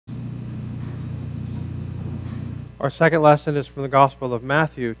Our second lesson is from the Gospel of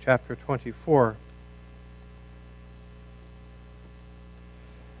Matthew, chapter 24.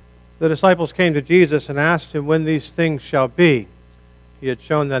 The disciples came to Jesus and asked him when these things shall be. He had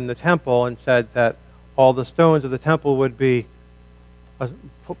shown them the temple and said that all the stones of the temple would be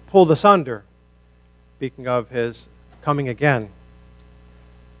pulled asunder, speaking of his coming again.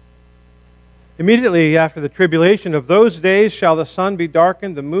 Immediately after the tribulation of those days shall the sun be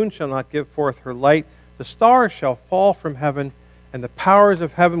darkened, the moon shall not give forth her light, the stars shall fall from heaven, and the powers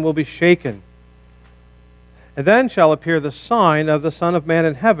of heaven will be shaken. And then shall appear the sign of the Son of Man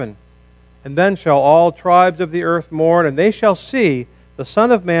in heaven. And then shall all tribes of the earth mourn, and they shall see the Son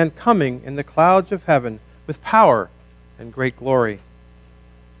of Man coming in the clouds of heaven with power and great glory.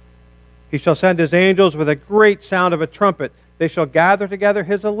 He shall send his angels with a great sound of a trumpet. They shall gather together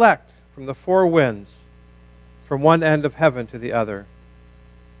his elect from the four winds, from one end of heaven to the other.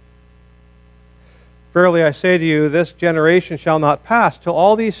 Verily I say to you, this generation shall not pass till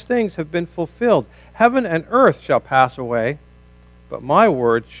all these things have been fulfilled. Heaven and earth shall pass away, but my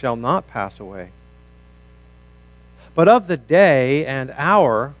words shall not pass away. But of the day and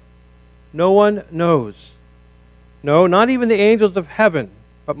hour no one knows. No, not even the angels of heaven,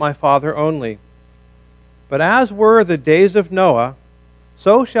 but my Father only. But as were the days of Noah,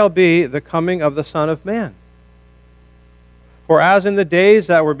 so shall be the coming of the Son of Man. For as in the days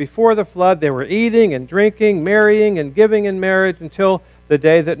that were before the flood, they were eating and drinking, marrying and giving in marriage until the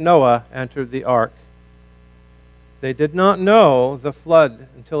day that Noah entered the ark. They did not know the flood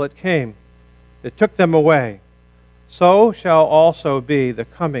until it came. It took them away. So shall also be the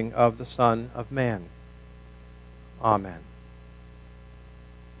coming of the Son of Man. Amen.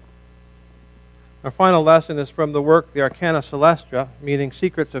 Our final lesson is from the work, The Arcana Celestia, meaning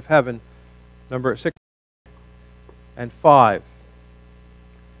Secrets of Heaven, number 6 and 5.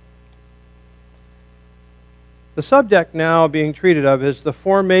 The subject now being treated of is the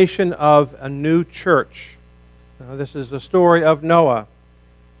formation of a new church. Now, this is the story of Noah.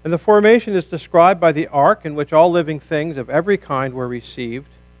 And the formation is described by the ark in which all living things of every kind were received.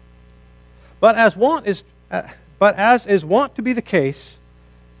 But as is wont to be the case,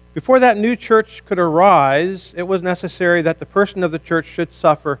 before that new church could arise, it was necessary that the person of the church should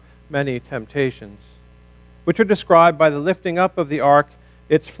suffer many temptations, which are described by the lifting up of the ark,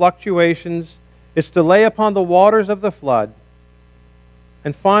 its fluctuations, its delay upon the waters of the flood,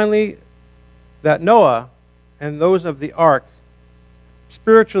 and finally, that Noah and those of the ark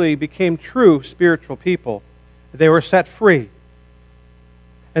spiritually became true spiritual people. They were set free,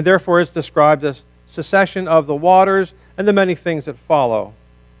 and therefore is described as cessation of the waters and the many things that follow.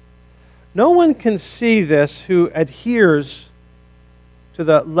 No one can see this who adheres to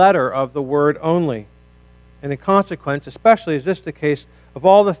the letter of the word only. And in consequence, especially is this the case of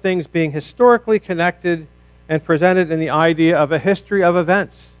all the things being historically connected and presented in the idea of a history of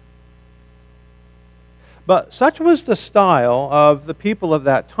events. But such was the style of the people of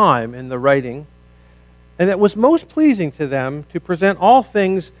that time in the writing, and it was most pleasing to them to present all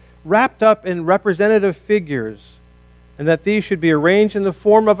things wrapped up in representative figures, and that these should be arranged in the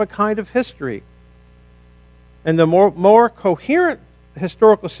form of a kind of history. And the more coherent the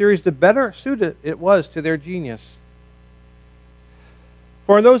historical series, the better suited it was to their genius.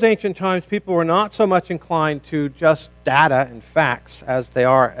 For in those ancient times, people were not so much inclined to just data and facts as they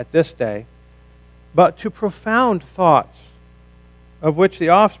are at this day, but to profound thoughts, of which the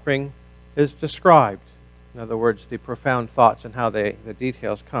offspring is described. In other words, the profound thoughts and how the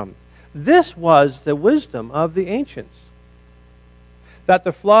details come. This was the wisdom of the ancients. That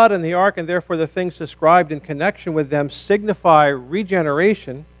the flood and the ark, and therefore the things described in connection with them, signify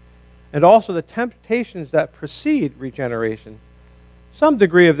regeneration, and also the temptations that precede regeneration. Some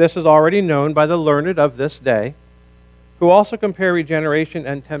degree of this is already known by the learned of this day, who also compare regeneration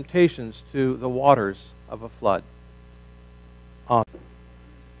and temptations to the waters of a flood.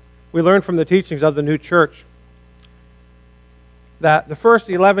 We learn from the teachings of the new church that the first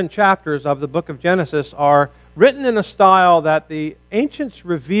 11 chapters of the book of Genesis are written in a style that the ancients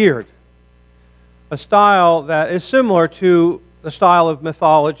revered, a style that is similar to the style of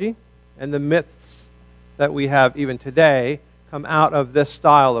mythology, and the myths that we have even today come out of this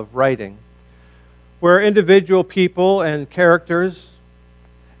style of writing, where individual people and characters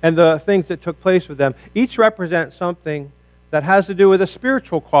and the things that took place with them each represent something that has to do with a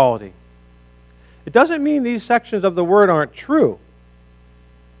spiritual quality. It doesn't mean these sections of the Word aren't true.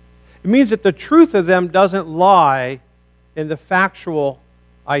 It means that the truth of them doesn't lie in the factual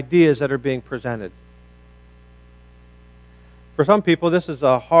ideas that are being presented. For some people, this is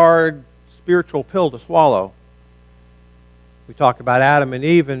a hard spiritual pill to swallow. We talk about Adam and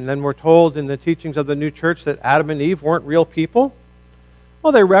Eve, and then we're told in the teachings of the new church that Adam and Eve weren't real people.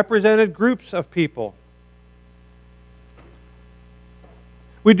 Well, they represented groups of people.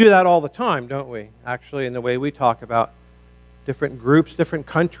 We do that all the time, don't we? Actually, in the way we talk about different groups, different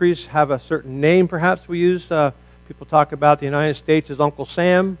countries have a certain name perhaps we use. People talk about the United States as Uncle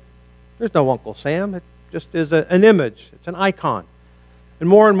Sam. There's no Uncle Sam. It just is an image. It's an icon. And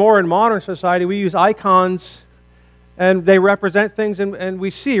more in modern society, we use icons, and they represent things, and we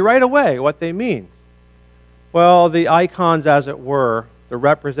see right away what they mean. Well, the icons, as it were, the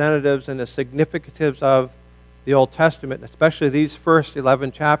representatives and the significatives of the Old Testament, especially these first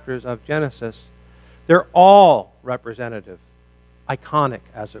 11 chapters of Genesis, they're all representative, iconic,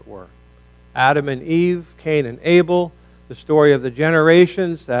 as it were. Adam and Eve, Cain and Abel, the story of the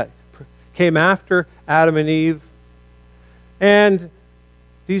generations that came after Adam and Eve, and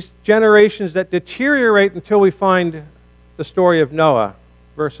these generations that deteriorate until we find the story of Noah,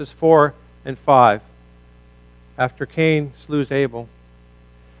 verses 4 and 5, after Cain slews Abel.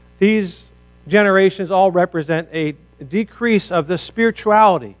 These generations all represent a decrease of the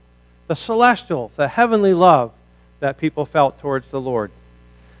spirituality, the celestial, the heavenly love that people felt towards the Lord.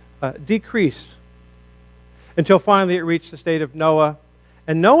 Decrease until finally it reached the state of Noah.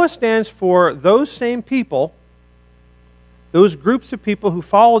 And Noah stands for those same people, those groups of people who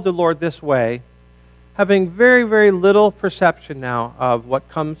followed the Lord this way, having very, very little perception now of what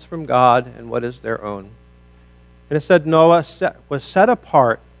comes from God and what is their own. And it said Noah was set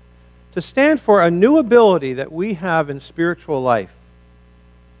apart to stand for a new ability that we have in spiritual life,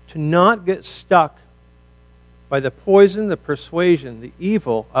 to not get stuck by the poison, the persuasion, the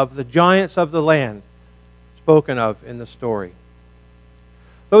evil of the giants of the land spoken of in the story.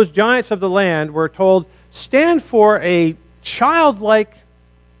 Those giants of the land, we're told, stand for a childlike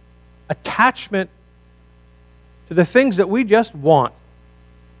attachment to the things that we just want.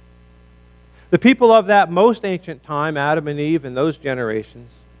 The people of that most ancient time, Adam and Eve and those generations,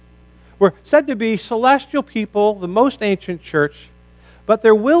 were said to be celestial people, the most ancient church, but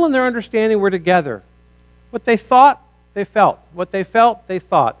their will and their understanding were together. What they thought, they felt. What they felt, they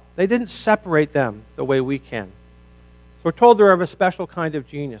thought. They didn't separate them the way we can. So we're told they're of a special kind of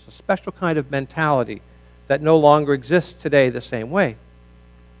genius, a special kind of mentality that no longer exists today the same way.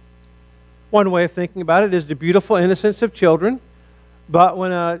 One way of thinking about it is the beautiful innocence of children, but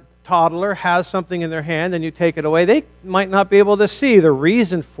when a toddler has something in their hand and you take it away, they might not be able to see the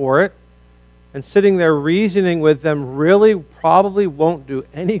reason for it, and sitting there reasoning with them really probably won't do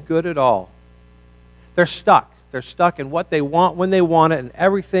any good at all. They're stuck. They're stuck in what they want when they want it, and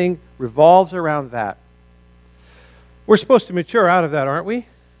everything revolves around that. We're supposed to mature out of that, aren't we?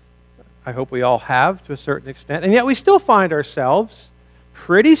 I hope we all have to a certain extent. And yet we still find ourselves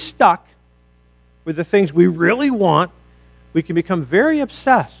pretty stuck with the things we really want. We can become very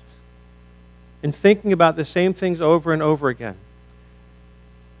obsessed in thinking about the same things over and over again.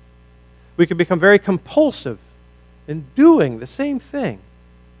 We can become very compulsive in doing the same thing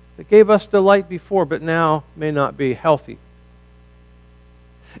that gave us delight before, but now may not be healthy.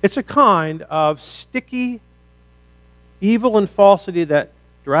 It's a kind of sticky evil and falsity that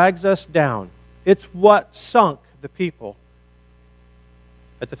drags us down. It's what sunk the people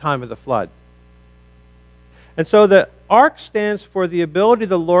at the time of the flood. And so the ark stands for the ability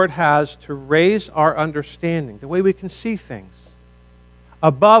the Lord has to raise our understanding, the way we can see things,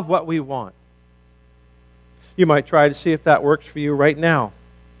 above what we want. You might try to see if that works for you right now.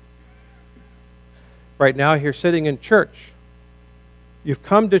 Right now, you're sitting in church. You've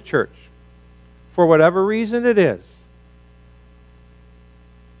come to church for whatever reason it is.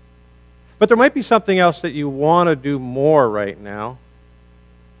 But there might be something else that you want to do more right now.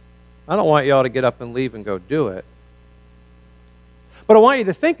 I don't want you all to get up and leave and go do it. But I want you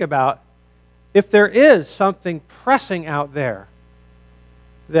to think about if there is something pressing out there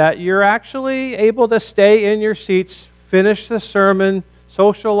that you're actually able to stay in your seats, finish the sermon,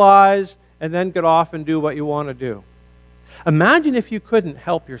 socialize, and then get off and do what you want to do. Imagine if you couldn't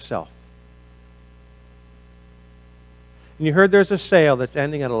help yourself. And you heard there's a sale that's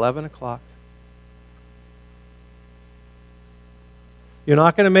ending at 11 o'clock. You're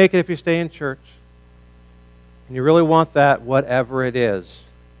not going to make it if you stay in church. And you really want that, whatever it is.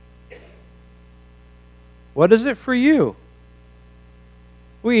 What is it for you?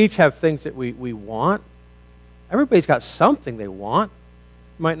 We each have things that we want. Everybody's got something they want.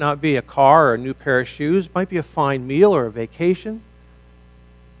 It might not be a car or a new pair of shoes. It might be a fine meal or a vacation.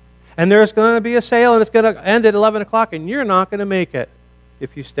 And there's going to be a sale and it's going to end at 11 o'clock and you're not going to make it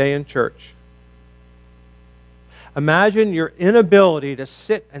if you stay in church. Imagine your inability to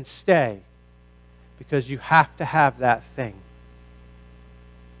sit and stay because you have to have that thing.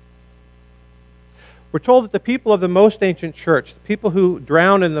 We're told that the people of the most ancient church, the people who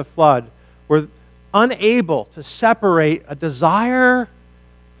drowned in the flood, were unable to separate a desire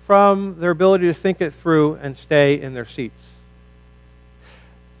from their ability to think it through and stay in their seats.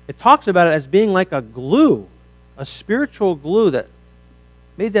 It talks about it as being like a glue, a spiritual glue that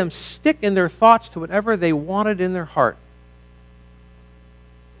made them stick in their thoughts to whatever they wanted in their heart.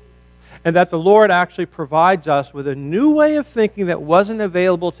 And that the Lord actually provides us with a new way of thinking that wasn't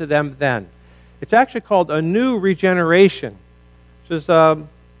available to them then. It's actually called a new regeneration, which is kind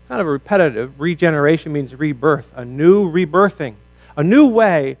of a repetitive. Regeneration means rebirth, a new rebirthing, a new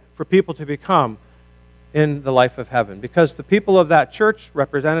way for people to become in the life of heaven. Because the people of that church,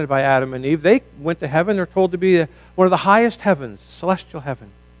 represented by Adam and Eve, they went to heaven. They're told to be one of the highest heavens, celestial heaven.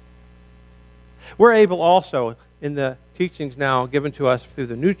 We're able also, in the teachings now given to us through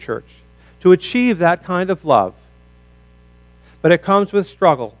the new church, to achieve that kind of love. But it comes with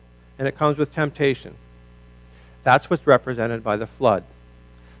struggle, and it comes with temptation. That's what's represented by the flood.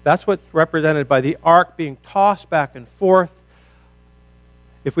 That's what's represented by the ark being tossed back and forth.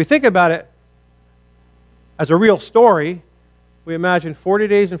 If we think about it as a real story, we imagine 40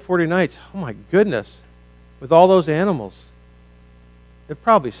 days and 40 nights. Oh my goodness, with all those animals. It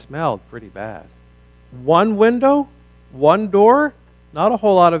probably smelled pretty bad. One window, one door, not a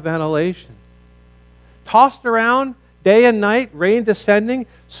whole lot of ventilation. Tossed around day and night, rain descending,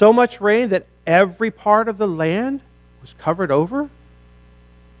 so much rain that every part of the land was covered over.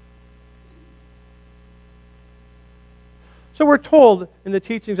 So we're told in the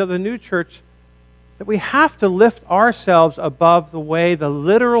teachings of the new church that we have to lift ourselves above the way the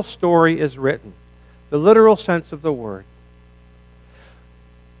literal story is written, the literal sense of the word.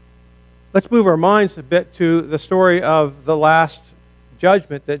 Let's move our minds a bit to the story of the last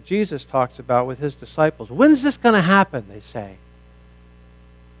judgment that Jesus talks about with his disciples. When's this going to happen, they say?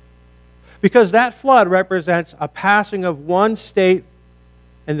 Because that flood represents a passing of one state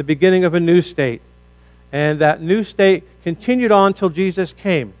and the beginning of a new state. And that new state continued on till Jesus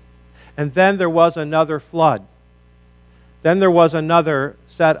came. And then there was another flood. Then there was another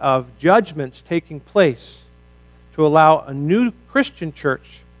set of judgments taking place to allow a new Christian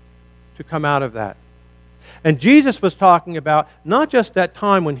church to come out of that. And Jesus was talking about not just that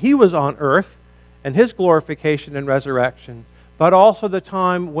time when he was on earth and his glorification and resurrection, but also the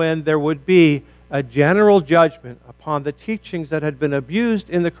time when there would be a general judgment upon the teachings that had been abused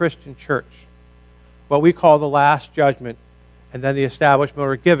in the Christian church. What we call the last judgment, and then the establishment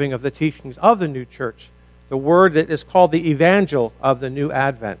or giving of the teachings of the new church, the word that is called the evangel of the new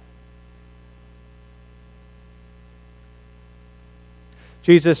advent.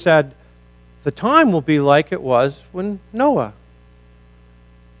 Jesus said, the time will be like it was when Noah,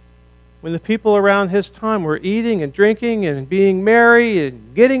 when the people around his time were eating and drinking and being married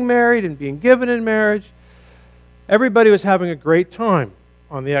and getting married and being given in marriage. Everybody was having a great time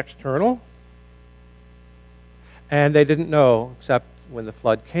on the external. And they didn't know except when the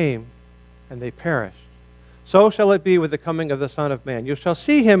flood came and they perished. So shall it be with the coming of the Son of Man. You shall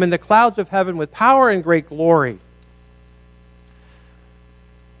see him in the clouds of heaven with power and great glory.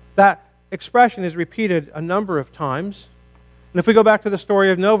 That expression is repeated a number of times. And if we go back to the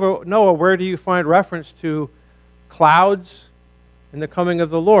story of Noah, where do you find reference to clouds and the coming of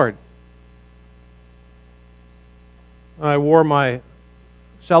the Lord? I wore my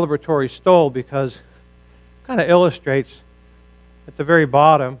celebratory stole because it kind of illustrates at the very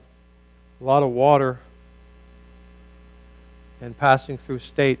bottom a lot of water and passing through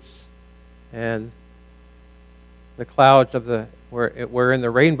states and the clouds of the wherein the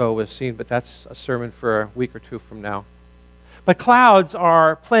rainbow was seen, but that's a sermon for a week or two from now. But clouds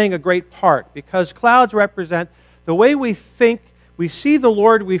are playing a great part because clouds represent the way we think, we see the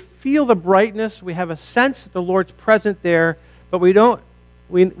Lord, we feel the brightness, we have a sense that the Lord's present there, but we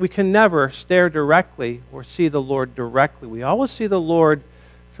can never stare directly or see the Lord directly. We always see the Lord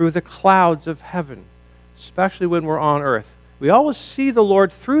through the clouds of heaven, especially when we're on earth. We always see the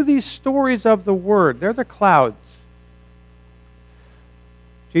Lord through these stories of the Word. They're the clouds.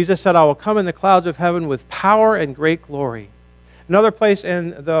 Jesus said, I will come in the clouds of heaven with power and great glory. Another place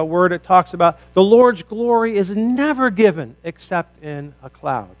in the Word it talks about the Lord's glory is never given except in a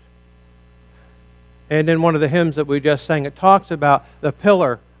cloud. And in one of the hymns that we just sang, it talks about the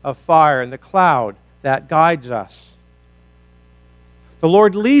pillar of fire and the cloud that guides us. The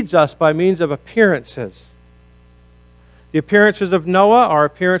Lord leads us by means of appearances. The appearances of Noah are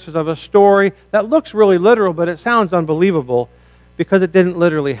appearances of a story that looks really literal, but it sounds unbelievable because it didn't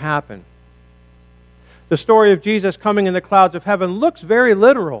literally happen. The story of Jesus coming in the clouds of heaven looks very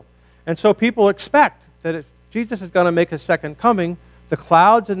literal, and so people expect that if Jesus is going to make his second coming, The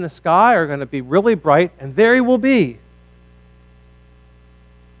clouds in the sky are going to be really bright, and there he will be.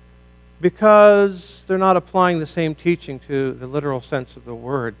 Because they're not applying the same teaching to the literal sense of the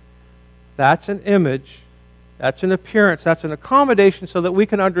word. That's an image, that's an appearance, that's an accommodation so that we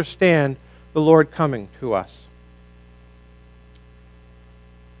can understand the Lord coming to us.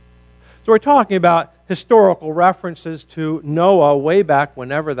 So we're talking about historical references to Noah way back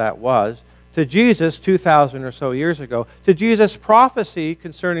whenever that was, to Jesus 2,000 or so years ago, to Jesus' prophecy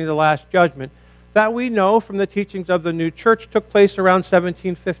concerning the Last Judgment that we know from the teachings of the new church took place around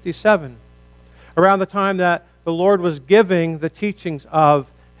 1757, around the time that the Lord was giving the teachings of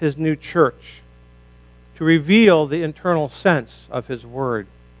his new church to reveal the internal sense of his word,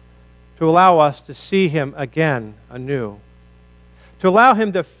 to allow us to see him again anew, to allow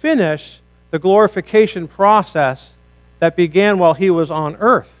him to finish the glorification process that began while he was on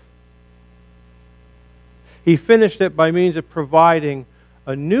earth. He finished it by means of providing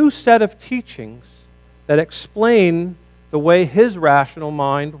a new set of teachings that explain the way his rational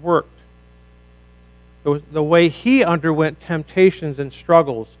mind worked, the way he underwent temptations and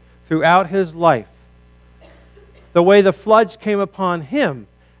struggles throughout his life, the way the floods came upon him,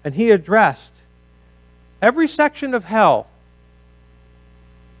 and he addressed every section of hell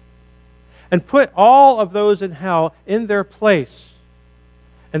and put all of those in hell in their place.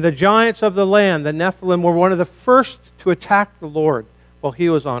 And the giants of the land, the Nephilim, were one of the first to attack the Lord while he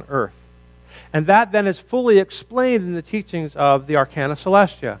was on earth. And that then is fully explained in the teachings of the Arcana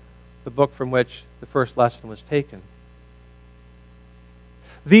Celestia, the book from which the first lesson was taken.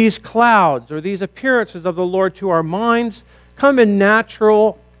 These clouds, or these appearances of the Lord to our minds, come in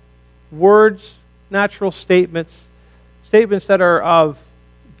natural words, natural statements, statements that are of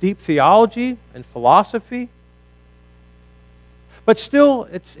deep theology and philosophy. But still,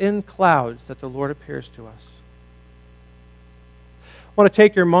 it's in clouds that the Lord appears to us. I want to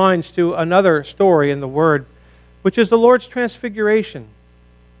take your minds to another story in the Word, which is the Lord's transfiguration.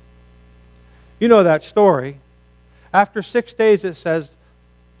 You know that story. After 6 days, it says,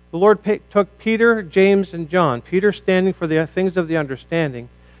 the Lord took Peter, James, and John. Peter standing for the things of the understanding.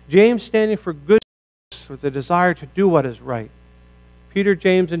 James standing for goodness, with the desire to do what is right. Peter,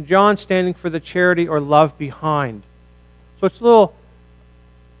 James, and John standing for the charity or love behind. So it's a little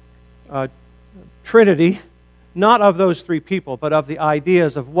trinity, not of those three people, but of the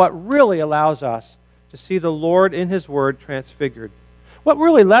ideas of what really allows us to see the Lord in his word transfigured. What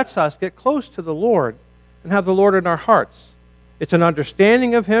really lets us get close to the Lord and have the Lord in our hearts. It's an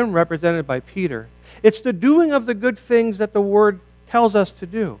understanding of him represented by Peter. It's the doing of the good things that the word tells us to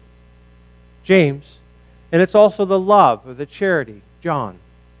do, James. And it's also the love or the charity, John.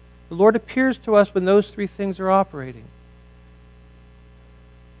 The Lord appears to us when those three things are operating.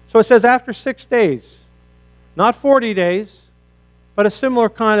 So it says after 6 days, not 40 days, but a similar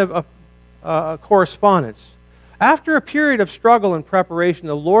kind of correspondence. After a period of struggle and preparation,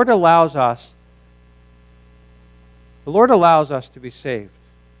 the Lord allows us to be saved.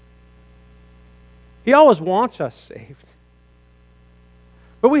 He always wants us saved.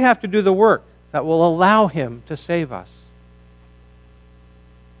 But we have to do the work that will allow him to save us.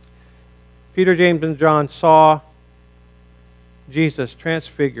 Peter, James, and John saw Jesus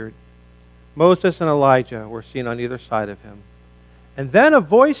transfigured. Moses and Elijah were seen on either side of him. And then a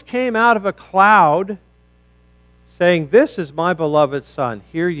voice came out of a cloud saying, "This is my beloved Son,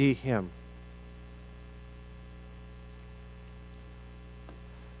 hear ye him."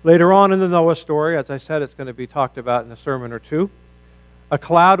 Later on in the Noah story, as I said, it's going to be talked about in a sermon or two, a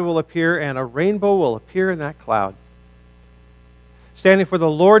cloud will appear and a rainbow will appear in that cloud, standing for the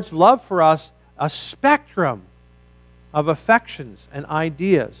Lord's love for us, a spectrum of affections and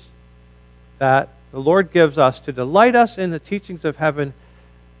ideas that the Lord gives us to delight us in the teachings of heaven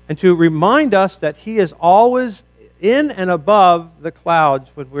and to remind us that he is always in and above the clouds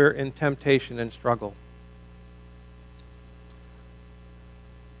when we're in temptation and struggle.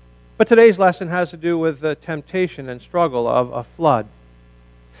 But today's lesson has to do with the temptation and struggle of a flood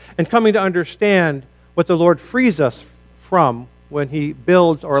and coming to understand what the Lord frees us from when he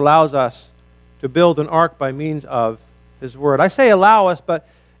builds or allows us to build an ark by means of his word. I say allow us, but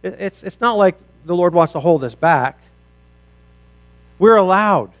it's not like the Lord wants to hold us back. We're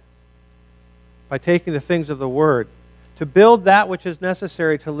allowed, by taking the things of the word, to build that which is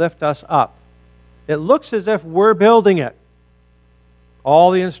necessary to lift us up. It looks as if we're building it. All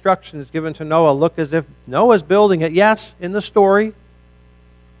the instructions given to Noah look as if Noah's building it, yes, in the story,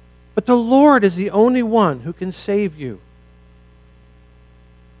 but the Lord is the only one who can save you.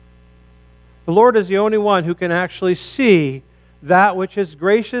 The Lord is the only one who can actually see that which is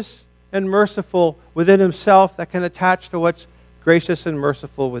gracious and merciful within himself that can attach to what's gracious and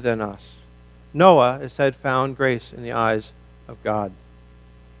merciful within us. Noah, it said, found grace in the eyes of God.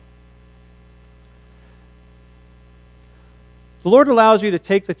 The Lord allows you to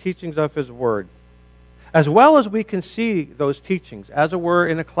take the teachings of His Word, as well as we can see those teachings, as it were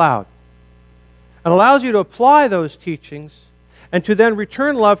in a cloud, and allows you to apply those teachings and to then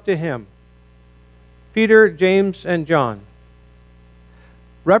return love to Him. Peter, James, and John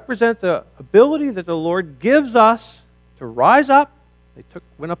represent the ability that the Lord gives us to rise up. They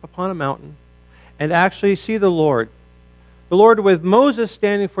went up upon a mountain and actually see the Lord. The Lord with Moses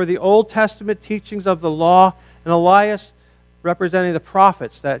standing for the Old Testament teachings of the law, and Elias representing the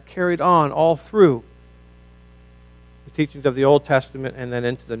prophets that carried on all through the teachings of the Old Testament and then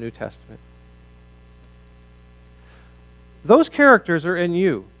into the New Testament. Those characters are in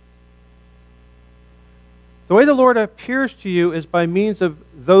you. The way the Lord appears to you is by means of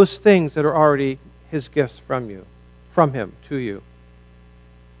those things that are already His gifts from Him to you.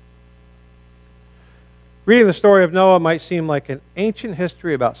 Reading the story of Noah might seem like an ancient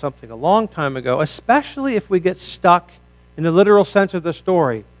history about something a long time ago, especially if we get stuck in the literal sense of the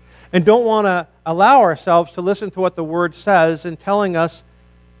story and don't want to allow ourselves to listen to what the Word says and telling us,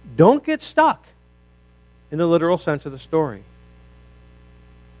 don't get stuck in the literal sense of the story.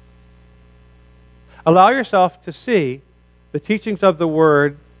 Allow yourself to see the teachings of the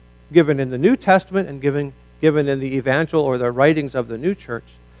Word given in the New Testament and given in the evangel or the writings of the new church,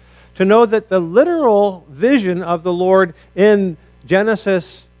 to know that the literal vision of the Lord in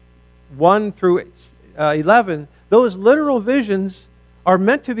Genesis 1 through 11, those literal visions are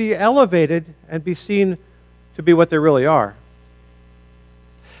meant to be elevated and be seen to be what they really are.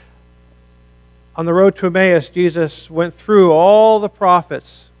 On the road to Emmaus, Jesus went through all the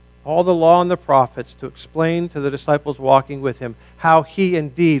prophets, all the law and the prophets, to explain to the disciples walking with Him how He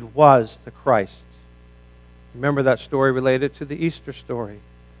indeed was the Christ. Remember that story related to the Easter story.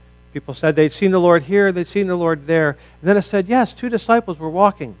 People said they'd seen the Lord here, they'd seen the Lord there. And then it said, yes, 2 disciples were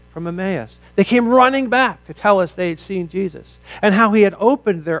walking from Emmaus. They came running back to tell us they had seen Jesus and how He had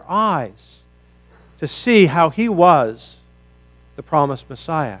opened their eyes to see how He was the promised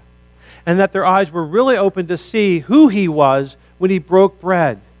Messiah. And that their eyes were really open to see who He was when He broke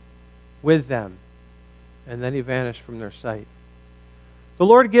bread with them. And then He vanished from their sight. The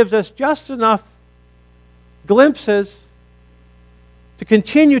Lord gives us just enough glimpses to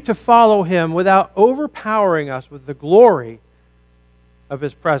continue to follow Him without overpowering us with the glory of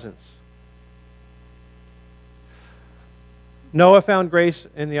His presence. Noah found grace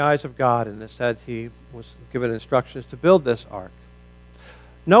in the eyes of God, and it said he was given instructions to build this ark.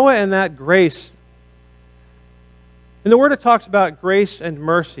 Noah and that grace, in the Word it talks about grace and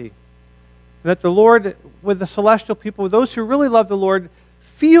mercy, and that the Lord, with the celestial people, with those who really love the Lord,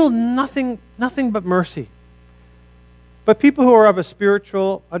 feel nothing but mercy. But people who are of a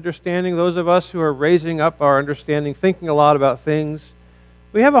spiritual understanding, those of us who are raising up our understanding, thinking a lot about things,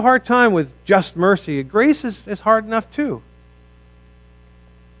 we have a hard time with just mercy. Grace is hard enough too.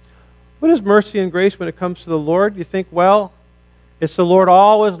 What is mercy and grace when it comes to the Lord? You think, well, it's the Lord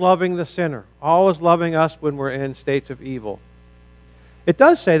always loving the sinner, always loving us when we're in states of evil. It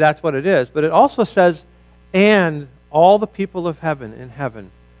does say that's what it is, but it also says, and all the people of heaven in heaven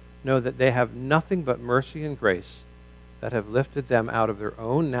know that they have nothing but mercy and grace that have lifted them out of their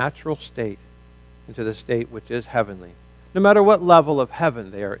own natural state into the state which is heavenly. No matter what level of heaven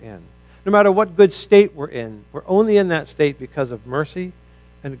they are in, no matter what good state we're in, we're only in that state because of mercy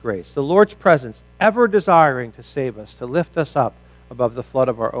and grace. The Lord's presence, ever desiring to save us, to lift us up above the flood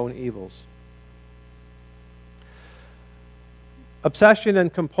of our own evils. Obsession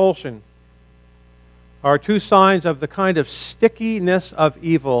and compulsion are 2 signs of the kind of stickiness of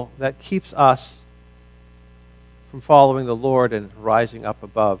evil that keeps us from following the Lord and rising up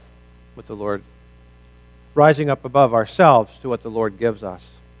above what the Lord, rising up above ourselves to what the Lord gives us.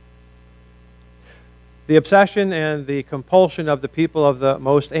 The obsession and the compulsion of the people of the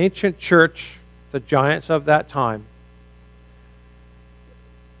most ancient church, the giants of that time,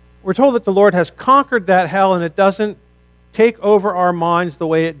 we're told that the Lord has conquered that hell, and it doesn't take over our minds the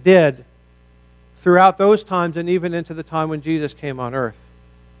way it did throughout those times and even into the time when Jesus came on earth.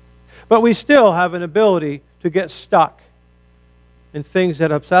 But we still have an ability to get stuck in things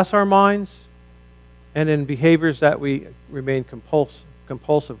that obsess our minds and in behaviors that we remain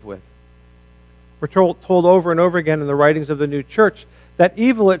compulsive with. We're told over and over again in the writings of the new church that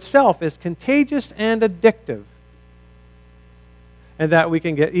evil itself is contagious and addictive, and that we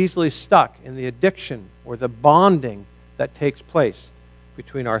can get easily stuck in the addiction or the bonding that takes place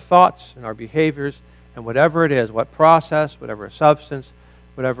between our thoughts and our behaviors and whatever it is, what process, whatever substance,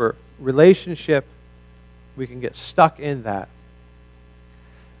 whatever relationship, we can get stuck in that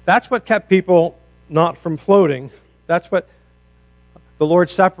That's what kept people not from floating. That's what the Lord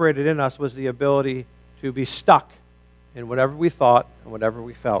separated in us, was the ability to be stuck in whatever we thought and whatever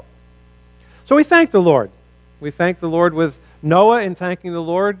we felt. So we thank the Lord. We thank the Lord with Noah in thanking the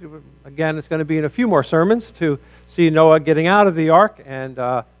Lord. Again, it's going to be in a few more sermons to see Noah getting out of the ark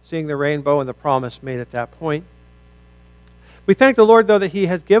and seeing the rainbow and the promise made at that point. We thank the Lord, though, that He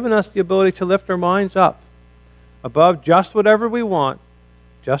has given us the ability to lift our minds up above just whatever we want,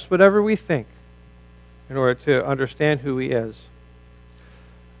 just whatever we think, in order to understand who He is.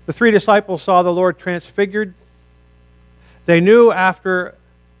 The 3 disciples saw the Lord transfigured. They knew after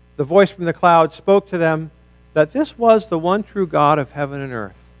the voice from the cloud spoke to them that this was the one true God of heaven and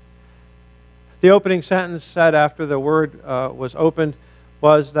earth. The opening sentence said after the word was opened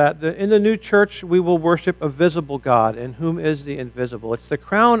was that in the new church we will worship a visible God in whom is the invisible. It's the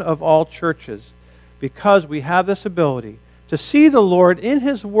crown of all churches because we have this ability to see the Lord in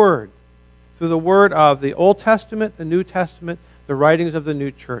His Word through the Word of the Old Testament, the New Testament, the writings of the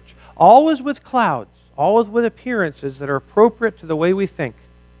new church. Always with clouds, always with appearances that are appropriate to the way we think.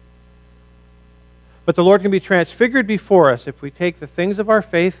 But the Lord can be transfigured before us if we take the things of our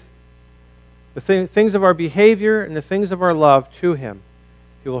faith, the things of our behavior, and the things of our love to Him.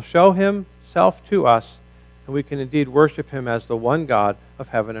 He will show Himself to us, and we can indeed worship Him as the one God of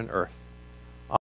heaven and earth.